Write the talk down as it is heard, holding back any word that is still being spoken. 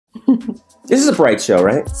This is a bright show,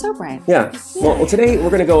 right? So bright. Yeah. Well, today we're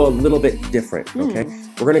going to go a little bit different, okay?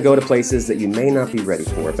 We're going to go to places that you may not be ready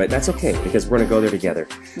for, but that's okay because we're going to go there together.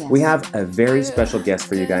 Yes. We have a very special guest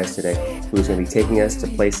for you guys today who's going to be taking us to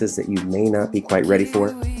places that you may not be quite ready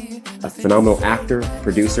for. A phenomenal actor,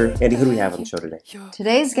 producer. Andy, who do we have on the show today?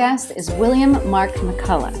 Today's guest is William Mark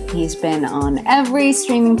McCullough. He's been on every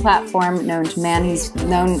streaming platform known to man. He's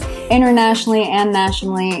known internationally and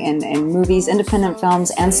nationally in movies, independent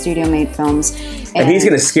films, and studio-made films. And he's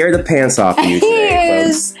going to scare the pants off of you today, He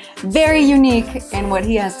is very unique in what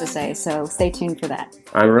he has to say, so stay tuned for that.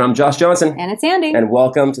 I'm Josh Johnson. And it's Andy. And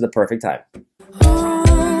welcome to The Perfect Time.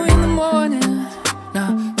 Oh, in the morning,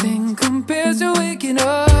 nothing compares to waking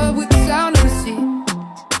up with the sound of the sea.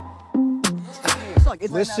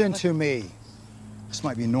 Listen to me. This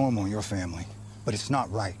might be normal in your family, but it's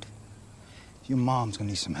not right. Your mom's gonna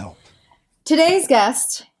need some help. Today's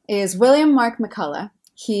guest is William Mark McCullough.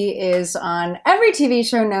 He is on every TV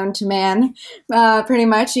show known to man, pretty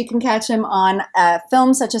much. You can catch him on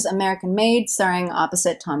films such as American Made, starring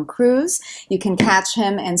opposite Tom Cruise. You can catch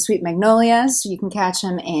him in Sweet Magnolias. You can catch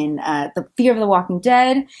him in The Fear of the Walking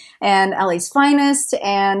Dead and LA's Finest.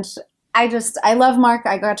 And I love Mark.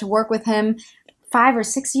 I got to work with him 5 or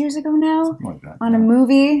 6 years ago now on a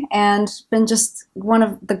movie, and been just one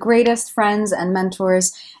of the greatest friends and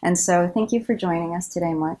mentors. And so thank you for joining us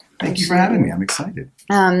today, Mark. Thank you for having me. I'm excited.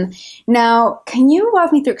 Now, can you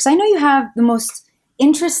walk me through, because I know you have the most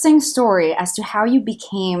interesting story as to how you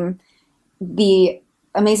became the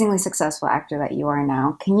amazingly successful actor that you are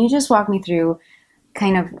now. Can you just walk me through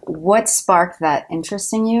kind of what sparked that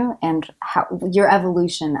interest in you and how your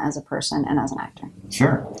evolution as a person and as an actor?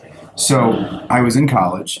 Sure. So I was in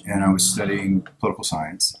college and I was studying political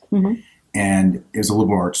science, and it was a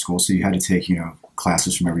liberal arts school, so you had to take,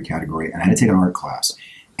 classes from every category, and I had to take an art class.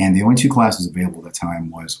 And the only two classes available at the time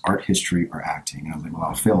was art history or acting. And I was like, well,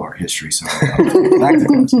 I'll fail art history, so I'll take the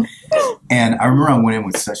acting class. And I remember I went in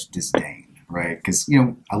with such disdain, right? Because,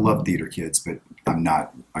 I love theater kids, but I'm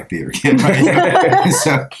not a theater kid, right?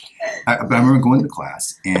 But I remember going to the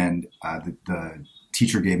class, and the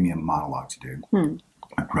teacher gave me a monologue to do.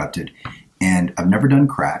 I prepped it, and I've never done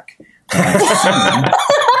crack, but I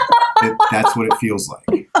assume that's what it feels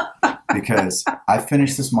like, because I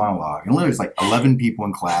finished this monologue, and literally there's like 11 people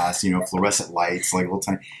in class, fluorescent lights, like all the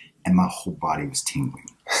time, and my whole body was tingling.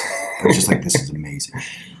 I was just like, this is amazing.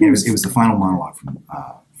 And it was the final monologue from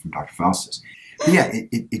Dr. Faustus. But yeah,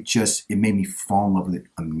 it made me fall in love with it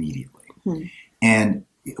immediately. And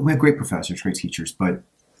we had great professors, great teachers, but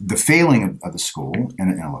the failing of the school,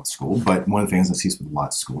 and I love school, but one of the things I see with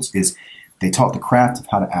lots of schools is they taught the craft of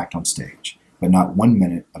how to act on stage, but not 1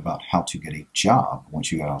 minute about how to get a job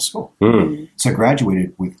once you got out of school. So I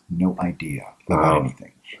graduated with no idea about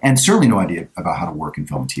anything, and certainly no idea about how to work in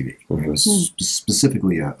film and TV. It was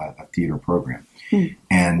specifically a theater program.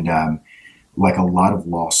 And like a lot of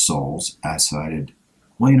lost souls, I decided,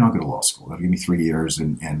 well, I'll go to law school. That'll give me 3 years,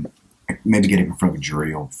 and maybe getting in front of a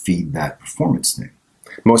jury will feed that performance thing.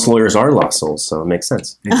 Most lawyers are lost souls, so it makes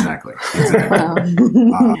sense. Exactly.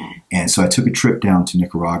 And so I took a trip down to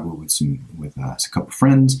Nicaragua with a couple of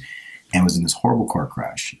friends, and was in this horrible car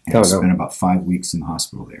crash. And I spent about 5 weeks in the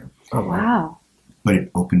hospital there. Oh, wow. But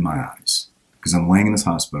it opened my eyes, because I'm laying in this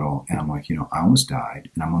hospital, and I'm like, I almost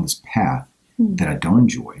died, and I'm on this path that I don't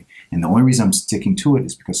enjoy. And the only reason I'm sticking to it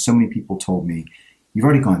is because so many people told me, you've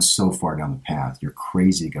already gone so far down the path, you're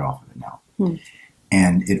crazy to get off of it now.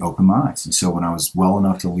 And it opened my eyes. And so when I was well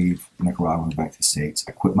enough to leave Nicaragua and go back to the States,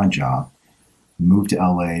 I quit my job, moved to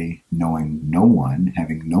LA knowing no one,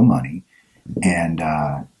 having no money. And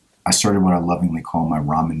I started what I lovingly call my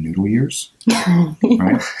ramen noodle years,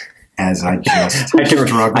 right? As I just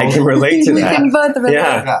struggled. I can relate to that. We can both relate.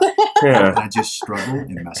 Yeah. And I just struggled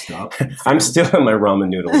and messed up. I'm still in my ramen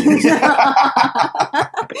noodle years.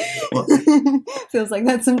 Feels like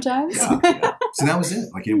that sometimes. Yeah. So that was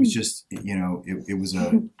it. Like, it was just, it was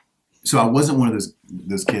so I wasn't one of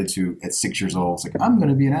those kids who at 6 years old was like, I'm going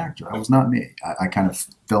to be an actor. That was not me. I kind of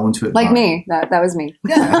fell into it. Like me. That was me.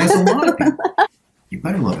 Yeah, there's a lot of people. You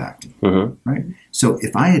better love acting, right? So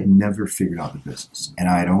if I had never figured out the business, and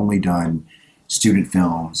I had only done student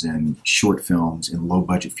films and short films and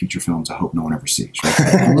low-budget feature films I hope no one ever sees, right? I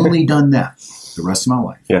had only done that the rest of my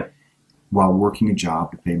life while working a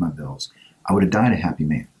job to pay my bills, I would have died a happy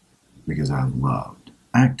man, because I loved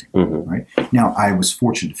acting, right? Now, I was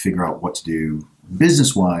fortunate to figure out what to do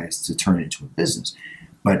business-wise to turn it into a business.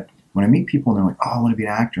 But when I meet people and they're like, oh, I want to be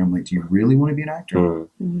an actor, I'm like, do you really want to be an actor? Or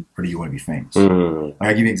do you want to be famous? Like,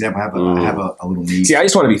 I'll give you an example. I have a little niece. See, I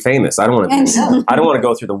just want to be famous. I don't want to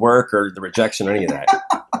go through the work or the rejection or any of that.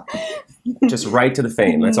 Just right to the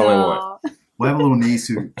fame. That's all I want. Well, I have a little niece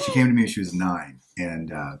who she came to me when she was 9,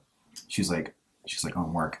 and she's like, "Oh,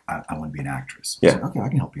 Mark, I want to be an actress." I was like, okay, I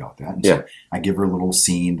can help you out with that. And so I give her a little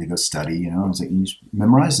scene to go study. You know, I was like, "You just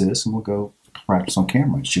memorize this, and we'll go practice on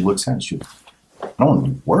camera." And she looks at it. She goes, "I don't want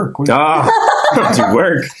to do work." Do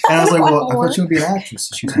work. And I was like, "Well, I thought you would be an actress."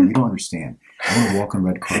 And she was like, "You don't understand. I want to walk on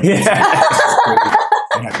red carpet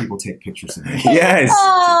and have people take pictures of me." Yes.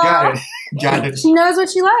 Got it. She knows what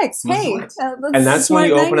she likes. Hey, And that's when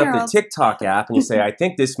you open up the TikTok app and you say, "I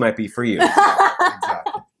think this might be for you."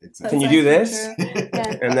 Exactly. Can you do this?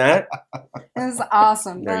 Yeah. And that? It's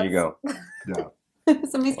awesome. There you go. Yeah.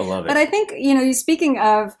 It's amazing. I love it. But I think, you speaking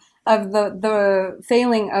of the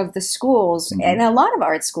failing of the schools, and a lot of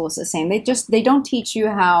art schools the same. They don't teach you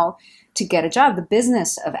how to get a job, the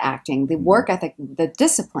business of acting, the work ethic, the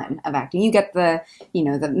discipline of acting. You get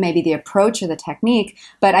maybe the approach or the technique,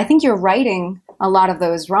 but I think you're righting a lot of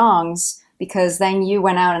those wrongs, because then you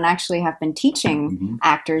went out and actually have been teaching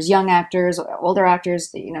actors, young actors, older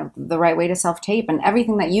actors, the right way to self-tape, and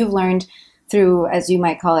everything that you've learned through, as you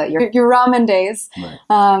might call it, your ramen days,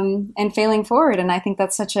 and failing forward. And I think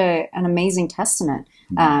that's such an amazing testament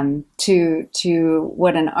to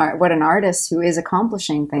what an artist who is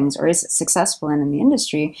accomplishing things or is successful in the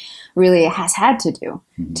industry really has had to do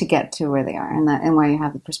to get to where they are, and why you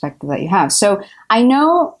have the perspective that you have. So I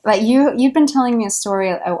know that you've been telling me a story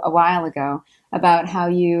a while ago about how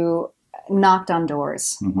you knocked on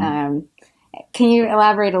doors. Can you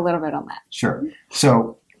elaborate a little bit on that? Sure.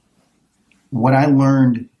 So what I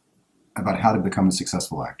learned about how to become a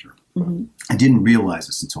successful actor, I didn't realize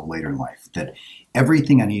this until later in life, that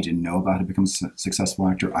everything I needed to know about how to become a successful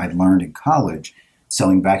actor, I'd learned in college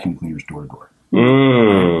selling vacuum cleaners door to door.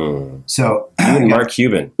 So Mark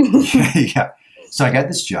Cuban. Yeah. So I got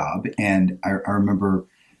this job, and I remember,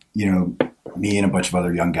 me and a bunch of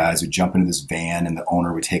other young guys would jump into this van, and the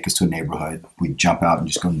owner would take us to a neighborhood. We'd jump out and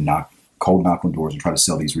just go cold knock on doors and try to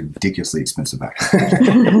sell these ridiculously expensive vacuum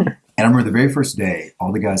cleaners. And I remember the very first day,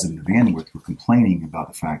 all the guys in the van with were complaining about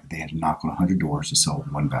the fact that they had to knock on 100 doors to sell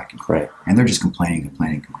one vacuum cleaner. Right. And they're just complaining. I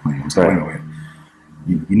was like, wait.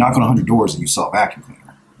 You knock on 100 doors and you sell a vacuum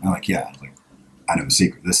cleaner. And I'm like, yeah. I know the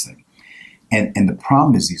secret of this thing. And the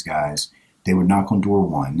problem is, these guys, they would knock on door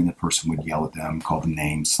 1, and the person would yell at them, call them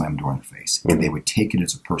names, slam the door in the face. And they would take it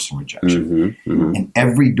as a personal rejection. And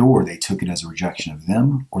every door, they took it as a rejection of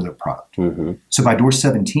them or their product. So by door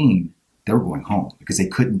 17, they were going home because they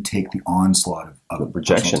couldn't take the onslaught of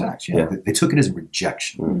rejection. Attacks. They took it as a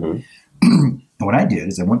rejection. And what I did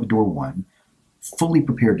is I went to door 1, fully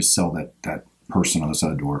prepared to sell that person on the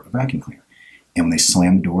side of the door a vacuum cleaner. And when they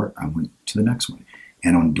slammed the door, I went to the next one.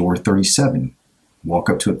 And on door 37, walk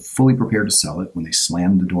up to it, fully prepared to sell it. When they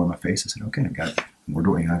slammed the door in my face, I said, okay, I've got more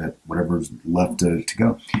door, I got whatever's left to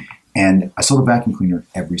go. And I sold a vacuum cleaner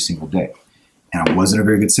every single day. And I wasn't a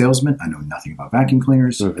very good salesman. I know nothing about vacuum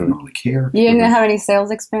cleaners. I don't really care. You didn't have any sales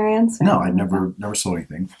experience? No, I never sold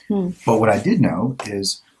anything. But what I did know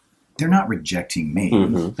is they're not rejecting me.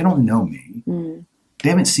 They don't know me. They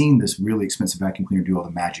haven't seen this really expensive vacuum cleaner do all the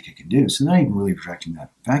magic it can do. So they're not even really rejecting that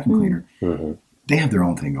vacuum cleaner. They have their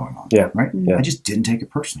own thing going on. Right? I just didn't take it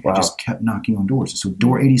personally. I just kept knocking on doors. So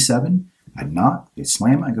door 87, I'd knock, they'd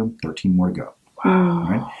slam, I'd go 13 more to go.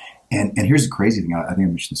 Right? And here's the crazy thing. I think I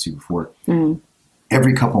mentioned this to you before.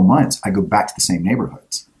 Every couple of months, I go back to the same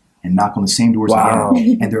neighborhoods and knock on the same doors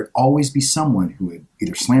again. And there'd always be someone who would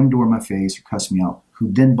either slam a door in my face or cuss me out,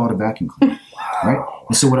 who then bought a vacuum cleaner. Right?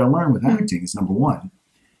 And so what I learned with acting is, number 1,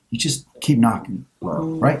 you just keep knocking.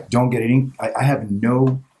 Right? Don't get any. I have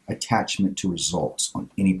no attachment to results on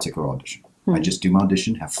any particular audition. I just do my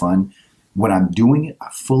audition, have fun. When I'm doing it, I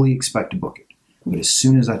fully expect to book it. But as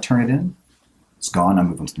soon as I turn it in, it's gone. I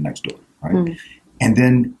move on to the next door. Right? And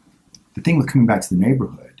then the thing with coming back to the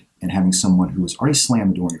neighborhood and having someone who has already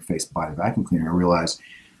slammed the door in your face to buy a vacuum cleaner, I realized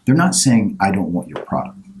they're not saying, I don't want your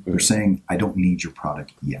product. They're saying, I don't need your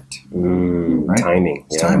product yet. Right? Timing.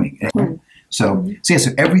 It's timing. So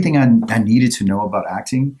everything I needed to know about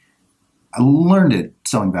acting, I learned it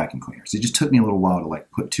selling vacuum cleaners. It just took me a little while to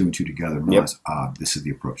put 2 and 2 together and realize, this is the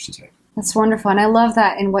approach to take. That's wonderful. And I love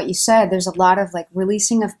that in what you said. There's a lot of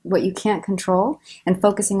releasing of what you can't control and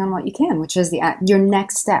focusing on what you can, which is your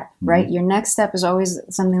next step, right? Your next step is always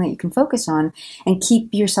something that you can focus on and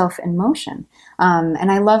keep yourself in motion.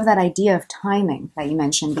 And I love that idea of timing that you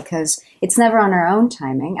mentioned, because it's never on our own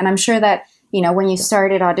timing. And I'm sure that, when you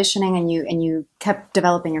started auditioning and you kept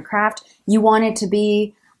developing your craft, you wanted to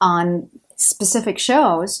be on specific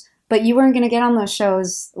shows, but you weren't going to get on those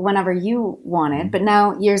shows whenever you wanted. But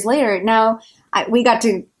now, years later, we got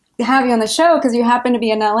to have you on the show because you happen to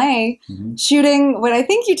be in LA shooting what I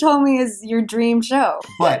think you told me is your dream show.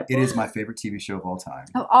 But it is my favorite TV show of all time.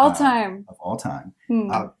 Of all time. Of all time.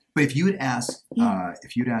 But if you had asked,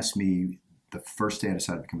 me the first day I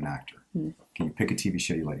decided to become an actor, can you pick a TV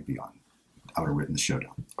show you'd like to be on? I would have written The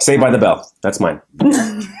Showdown. Saved by the Bell. That's mine.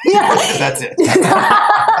 That's it.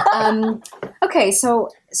 Okay, so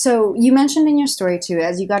you mentioned in your story too,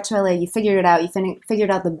 as you got to LA, you figured it out. You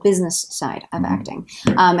figured out the business side of acting,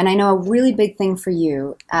 and I know a really big thing for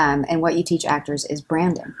you and what you teach actors is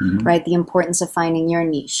branding, right? The importance of finding your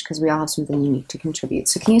niche because we all have something unique to contribute.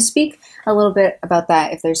 So, can you speak a little bit about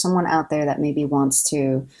that? If there's someone out there that maybe wants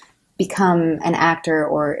to become an actor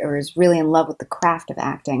or is really in love with the craft of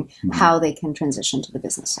acting, how they can transition to the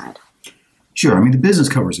business side. Sure. I mean, the business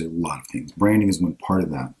covers a lot of things. Branding is one part of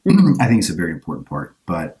that. I think it's a very important part.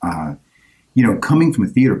 But, coming from a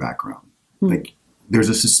theater background, like there's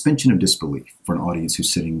a suspension of disbelief for an audience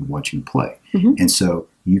who's sitting watching a play. And so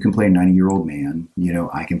you can play a 90-year-old man,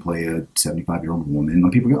 I can play a 75-year-old woman.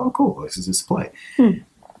 And people go, oh, cool, this is this play.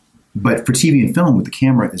 But for TV and film, with the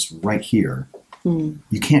camera is right here,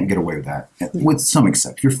 you can't get away with that, with some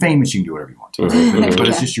exception. If you're famous, you can do whatever you want to. But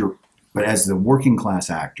it's just But as the working class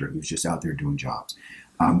actor who's just out there doing jobs,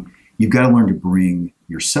 you've got to learn to bring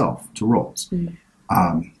yourself to roles.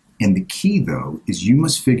 And the key, though, is you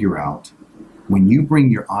must figure out when you bring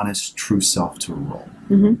your honest, true self to a role,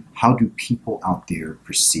 how do people out there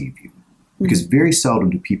perceive you? Because very seldom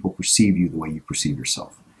do people perceive you the way you perceive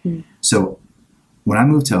yourself. So when I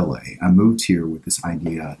moved to LA, I moved here with this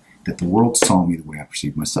idea that the world saw me the way I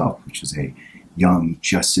perceived myself, which is a young,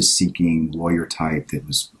 justice-seeking lawyer type that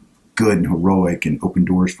was good and heroic and opened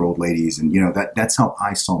doors for old ladies. And, that's how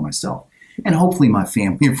I saw myself. And hopefully my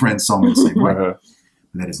family and friends saw me the same way. But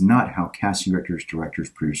that is not how casting directors,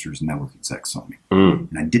 directors, producers, network execs saw me.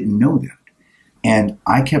 And I didn't know that. And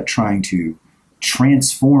I kept trying to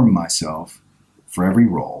transform myself for every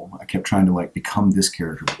role. I kept trying to become this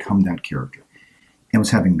character, become that character, and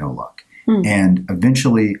was having no luck. And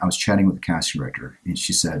eventually I was chatting with the casting director and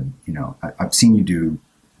she said, I've seen you do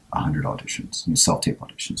 100 auditions, self-tape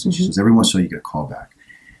auditions. And she says, every once in a while you get a call back.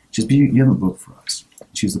 She says, but you haven't booked for us.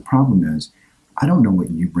 She says, the problem is, I don't know what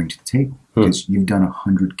you bring to the table because you've done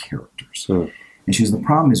 100 characters. And she says, the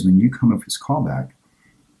problem is when you come up for this callback,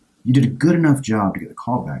 you did a good enough job to get the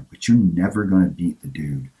callback, but you're never going to beat the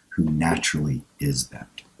dude who naturally is that.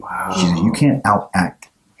 Wow. She says, you can't outact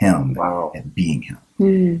him at being him.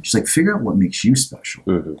 She's like, figure out what makes you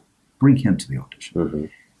special. Bring him to the audition.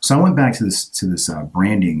 So I went back to this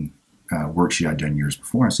branding worksheet I'd done years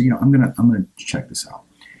before. I said, I'm gonna check this out.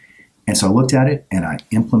 And so I looked at it and I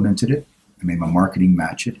implemented it. I made my marketing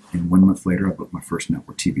match it. And 1 month later, I booked my first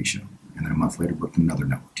network TV show. And then a month later, booked another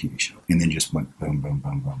network TV show. And then just went boom, boom,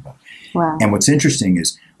 boom, boom, boom. Wow. And what's interesting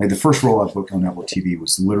is the first role I booked on network TV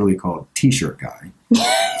was literally called T-shirt Guy.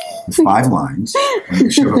 With 5 lines. And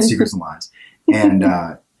the show called Secrets and Lies.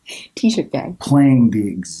 And T-shirt guy. Playing the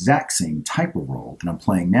exact same type of role that I'm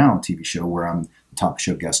playing now on a TV show where I'm the top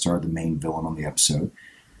show guest star, the main villain on the episode,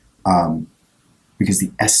 because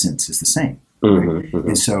the essence is the same. Right?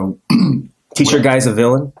 And so... T-shirt guy's a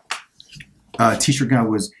villain? T-shirt guy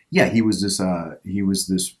was, he was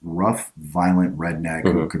this rough, violent redneck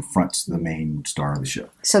who confronts the main star of the show.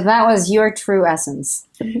 So that was your true essence.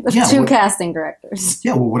 Two casting directors.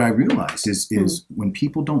 Yeah, well, what I realized is when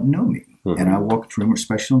people don't know me and I walk into a room,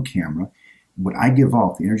 especially on camera, what I give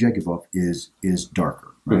off, the energy I give off is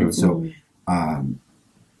darker, right? So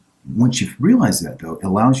once you realize that, though, it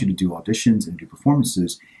allows you to do auditions and do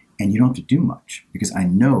performances, and you don't have to do much because I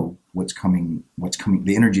know what's coming,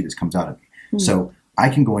 the energy that comes out of me. So I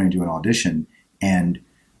can go in and do an audition and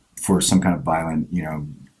for some kind of violent,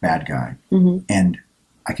 bad guy, and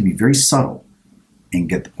I can be very subtle and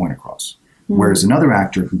get the point across. Whereas another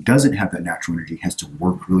actor who doesn't have that natural energy has to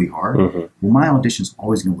work really hard. Well, my audition is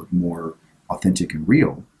always going to look more authentic and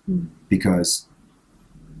real because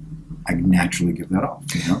I naturally give that off.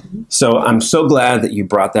 So I'm so glad that you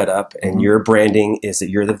brought that up, and your branding is that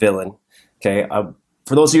you're the villain. Okay,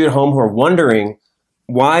 for those of you at home who are wondering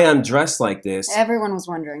why I'm dressed like this. Everyone was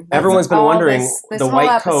wondering. Everyone's been wondering. The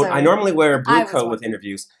white coat. I normally wear a blue coat with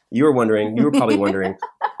interviews. You were wondering. You were probably wondering.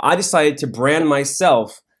 I decided to brand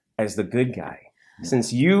myself as the good guy.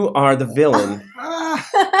 Since you are the villain,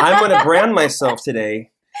 I'm going to brand myself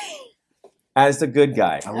today as the good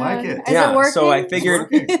guy. I like it. So I figured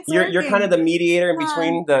you're kind of the mediator in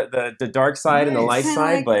between the dark side and the light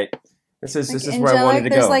side, but This is where I wanted to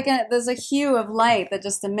go. There's a hue of light that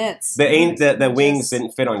just emits. The wings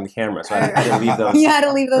didn't fit on the camera, so I had to leave those. You had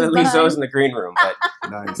to leave those. Those in the green room, but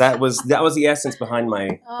Nice. that was the essence behind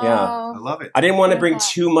my I love it. I didn't want to bring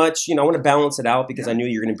too much. I want to balance it out because I knew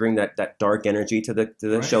you were going to bring that dark energy to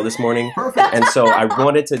the show this morning. Perfect. And so I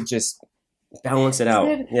wanted to just balance it out.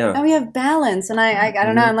 Yeah. And we have balance, and I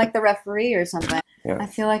don't know. I'm like the referee or something. Yeah. I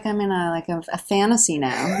feel like I'm in a fantasy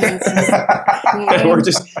now. we're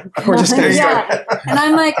just yeah. And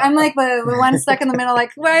I'm like the one stuck in the middle.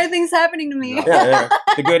 Like, why are things happening to me? Yeah.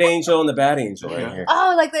 The good angel and the bad angel right here.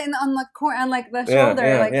 Oh, like on the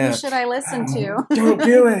shoulder. Who should I listen to? Don't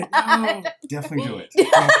do it. No, definitely do it.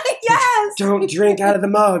 Yes. Don't drink out of the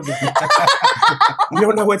mug. You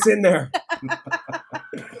don't know what's in there.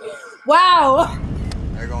 Wow.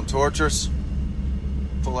 They're gonna torture us.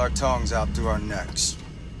 Pull our tongues out through our necks.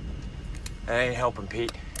 That ain't helping,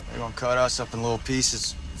 Pete. They're gonna cut us up in little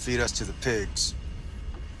pieces, feed us to the pigs.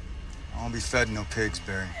 I won't be fed no pigs,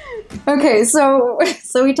 Barry. Okay, so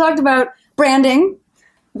we talked about branding.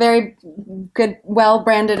 Very good,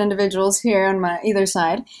 well-branded individuals here on either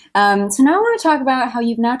side. So now I want to talk about how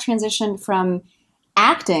you've now transitioned from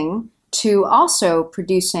acting to also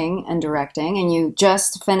producing and directing, and you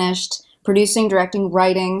just finished producing, directing,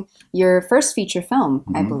 writing your first feature film,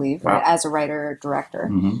 I believe, right, as a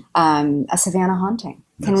writer-director, A Savannah Haunting.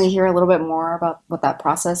 Can we hear a little bit more about what that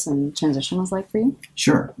process and transition was like for you?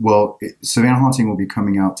 Sure. Well, Savannah Haunting will be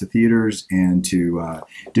coming out to theaters and to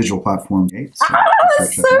digital platforms. So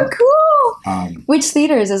that's so cool! Which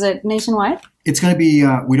theaters? Is it nationwide? It's going to be,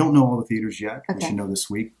 we don't know all the theaters yet. Okay. We should know this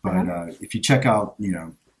week. But if you check out,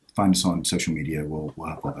 find us on social media, we'll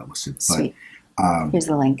have all that listed. Sweet. But, here's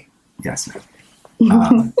the link. Yes.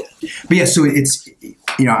 But yeah, so it's,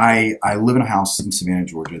 I live in a house in Savannah,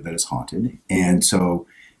 Georgia that is haunted. And so,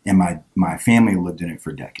 my family lived in it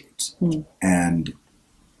for decades. And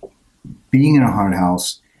being in a haunted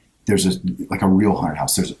house, there's a real haunted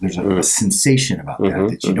house. There's a sensation about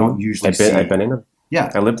that you don't usually see. I've been in them.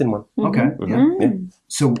 Yeah. I lived in one. Okay. Yeah.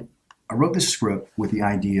 So I wrote this script with the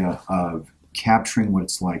idea of capturing what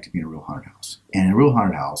it's like to be in a real haunted house. And in a real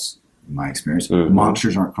haunted house, in my experience,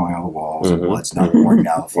 monsters aren't crawling out of the walls, and blood's not pouring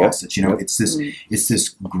out of the faucets. It's this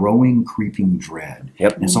growing, creeping dread.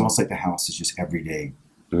 Yep. And it's almost like the house is just every day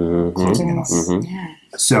closing in on us. Yeah.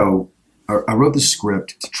 So I wrote the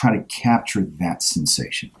script to try to capture that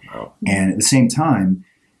sensation. Wow. And at the same time,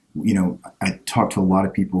 I talked to a lot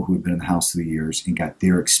of people who had been in the house through the years and got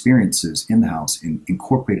their experiences in the house and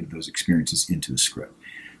incorporated those experiences into the script.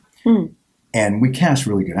 And we cast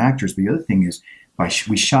really good actors. But the other thing is,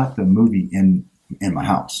 we shot the movie in my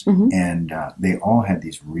house, and they all had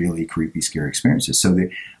these really creepy, scary experiences. So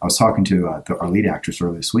I was talking to our lead actress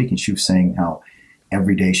earlier this week, and she was saying how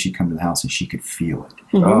every day she'd come to the house and she could feel it,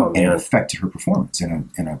 and it affected her performance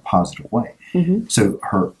in a positive way. So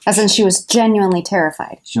as in she was genuinely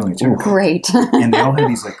terrified. Great. And they all had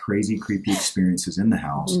these like crazy, creepy experiences in the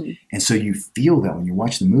house, and so you feel that when you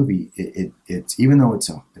watch the movie. It's even though it's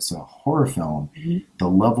a horror film, the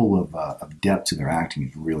level of depth to their acting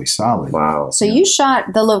is really solid. Wow. So you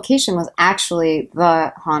shot, the location was actually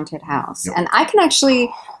the haunted house, and I can actually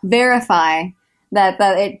verify that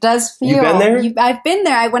it does feel. You've been there? I've been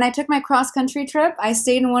there. When I took my cross-country trip, I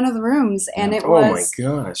stayed in one of the rooms, and it was... Oh,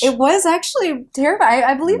 my gosh. It was actually terrifying.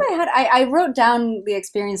 I believe I wrote down the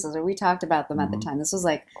experiences, or we talked about them at the time. This was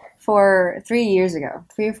like 3 years ago,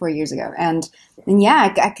 3 or 4 years ago. And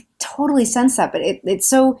yeah, I could totally sense that. But it's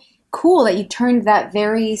so cool that you turned that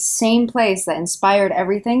very same place that inspired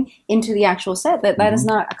everything into the actual set. That is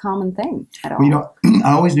not a common thing at all. Well,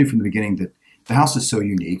 I always knew from the beginning that the house is so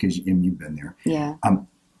unique, and you've been there. Yeah.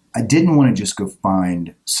 I didn't want to just go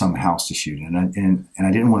find some house to shoot in, and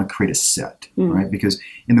I didn't want to create a set, right? Because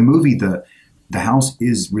in the movie, the house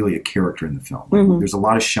is really a character in the film. Like, there's a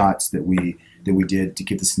lot of shots that we did to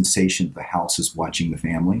give the sensation that the house is watching the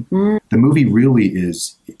family. The movie really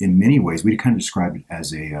is, in many ways, we kind of describe it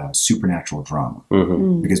as a supernatural drama,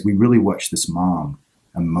 because we really watch this mom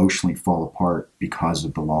emotionally fall apart because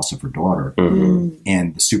of the loss of her daughter,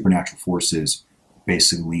 and the supernatural forces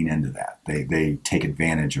basically lean into that. They take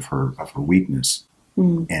advantage of her weakness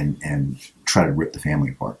and try to rip the family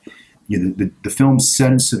apart. The film's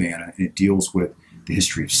set in Savannah, and it deals with the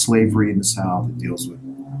history of slavery in the South. It deals with,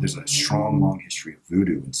 there's a strong, long history of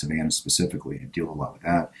voodoo in Savannah specifically, and it deals a lot with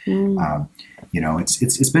that.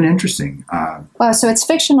 it's been interesting. Wow, so it's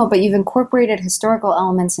fictional, but you've incorporated historical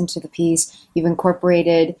elements into the piece. You've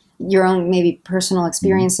incorporated your own maybe personal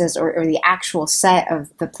experiences or the actual set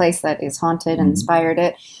of the place that is haunted and inspired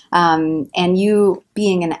it. And you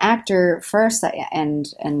being an actor first,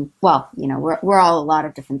 and well, we're all a lot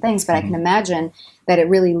of different things, but I can imagine that it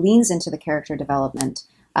really leans into the character development,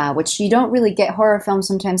 which you don't really get. Horror films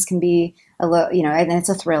sometimes can be a little, and it's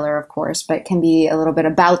a thriller, of course, but it can be a little bit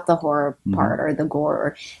about the horror part or the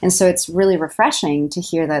gore. And so it's really refreshing to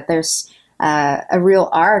hear that there's a real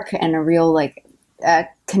arc and a real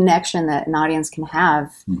connection that an audience can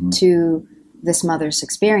have to this mother's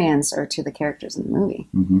experience or to the characters in the movie.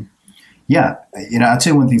 Yeah. I'll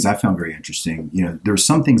tell you one of the things I found very interesting. There were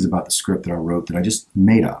some things about the script that I wrote that I just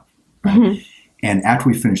made up. Right? And after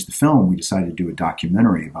we finished the film, we decided to do a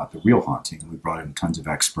documentary about the real haunting. We brought in tons of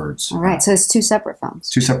experts. All right. So it's two separate films.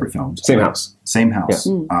 Two separate films. Same house. Same house.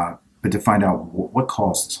 Yeah. But to find out what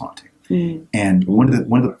caused this haunting. And one of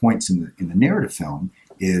the points in the narrative film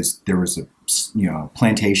is there was a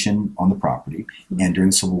plantation on the property, and during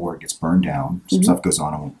the Civil War it gets burned down. Some stuff goes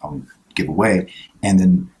on. I won't give away. And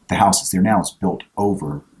then the house that's there now is built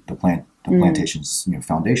over the plantation's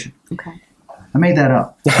foundation. Okay. I made that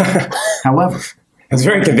up. However, it's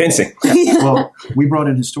very convincing. Well, we brought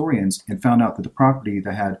in historians and found out that the property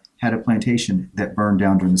that had a plantation that burned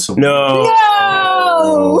down during the Civil War.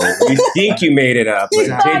 No! You think you made it up,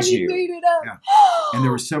 but did you? Made it up. Yeah. And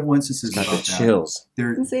there were several instances about that. Chills.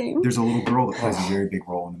 There's a little girl that plays a very big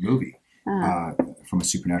role in the movie from a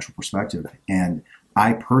supernatural perspective. And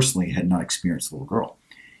I personally had not experienced the little girl.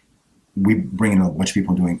 We bring in a bunch of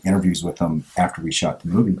people doing interviews with them after we shot the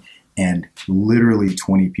movie. And literally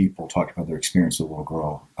 20 people talked about their experience with a little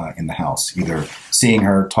girl in the house, either seeing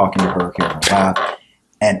her, talking to her, hearing her laugh.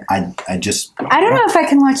 And I don't know if I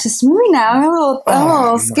can watch this movie now. I'm a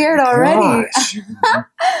little scared already.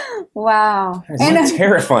 Wow. It's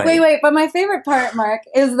terrifying. Wait, but my favorite part, Mark,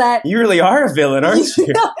 is that you really are a villain, aren't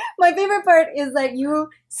you? My favorite part is that you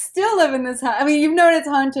still live in this house. I mean, you've known it's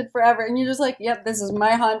haunted forever, and you're just like, yep, this is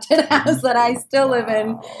my haunted house that I still live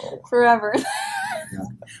in forever. Yeah.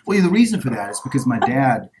 Well, the reason for that is because my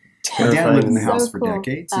dad lived in the house for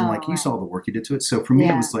decades, and he saw the work he did to it. So for me,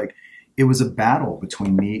 it was it was a battle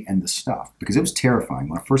between me and the stuff, because it was terrifying.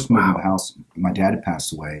 When I first moved into the house, my dad had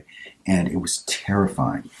passed away, and it was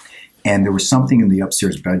terrifying. And there was something in the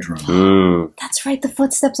upstairs bedroom. That's right, the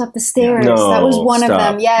footsteps up the stairs. That was one of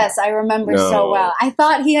them. Yes, I remember so well. I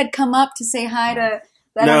thought he had come up to say hi to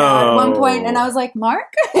that at one point, and I was like,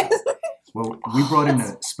 Mark? Well, we brought in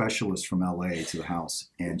a specialist from LA to the house,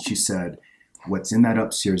 and she said, what's in that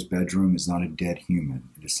upstairs bedroom is not a dead human.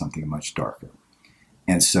 It is something much darker.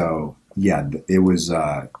 And so, it was,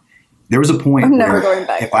 there was a point I'm where never going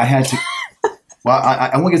back. If I had to, well,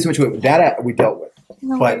 I won't get too much of it. That we dealt with.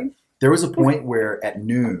 But there was a point where at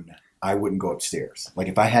noon, I wouldn't go upstairs. Like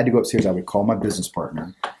if I had to go upstairs, I would call my business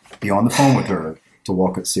partner, be on the phone with her to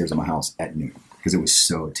walk upstairs in my house at noon, because it was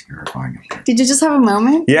so terrifying. Did you just have a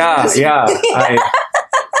moment? Yeah.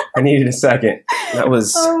 I needed a second. That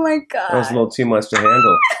was oh my God. That was a little too much to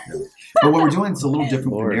handle. But what we're doing is a little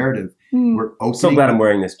different with the narrative. We're opening. So glad I'm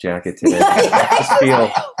wearing this jacket today.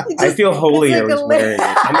 I feel holier just wearing it.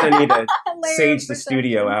 I'm going to need to sage the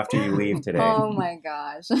studio after you leave today. Oh my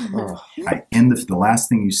gosh. The last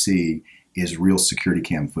thing you see is real security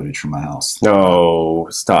cam footage from my house. No,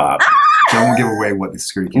 stop. So I won't give away what the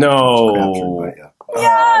security cam footage captured,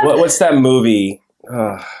 but what's that movie?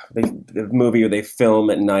 The movie where they film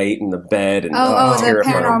at night in the bed and the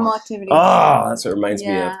Paranormal Activity. Oh, that's what it reminds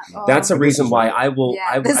me of. That's a reason why I will.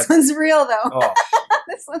 Yeah, this one's real though.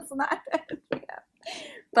 This one's not.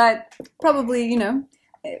 But probably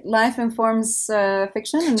life informs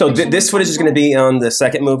fiction. And so this footage is going to be on the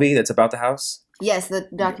second movie that's about the house. Yes, the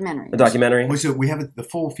documentary. The documentary. Well, so we have the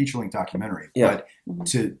full feature-length documentary. Yeah.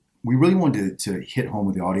 But we really wanted to hit home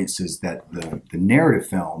with the audiences that the narrative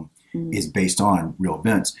film is based on real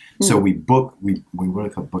events. So we what do we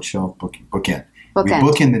call it? Bookshelf? Bookend. We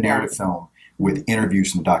bookend the narrative film with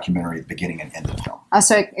interviews from the documentary at the beginning and end of the film.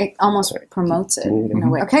 So it almost promotes it in a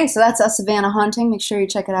way. Okay, so that's A Savannah Haunting. Make sure you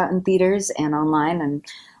check it out in theaters and online and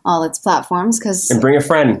all its platforms. And bring a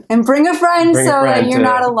friend. That you're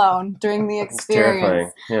not alone during the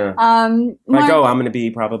experience. Yeah. I'm going to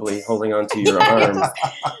be probably holding on to your arm.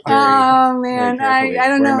 Oh, man. I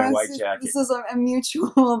don't know. My white jacket. This is a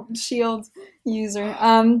mutual shield user.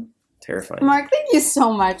 Terrifying. Mark, thank you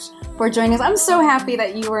so much for joining us. I'm so happy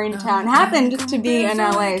that you were in town, happened to be in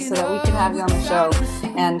LA, so that we could have you on the show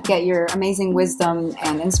and get your amazing wisdom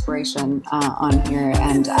and inspiration on here.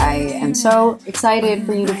 And I am so excited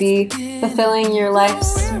for you to be fulfilling your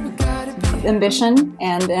life's ambition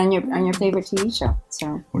and your favorite TV show.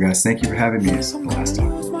 So, well, guys, thank you for having me. It's the last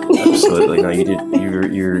time. Absolutely. No, you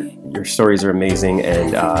did. Your stories are amazing,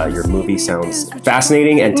 and your movie sounds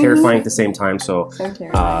fascinating and terrifying at the same time. So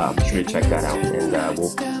I'm sure to check that out, and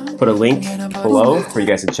we'll put a link below for you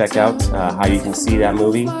guys to check out how you can see that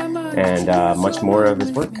movie and much more of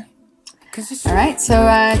his work. All right, so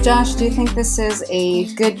Josh, do you think this is a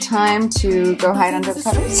good time to go hide under the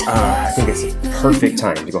covers? I think it's a perfect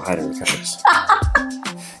time to go hide under the covers.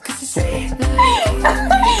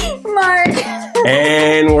 Mark.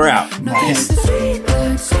 And we're out. Nice.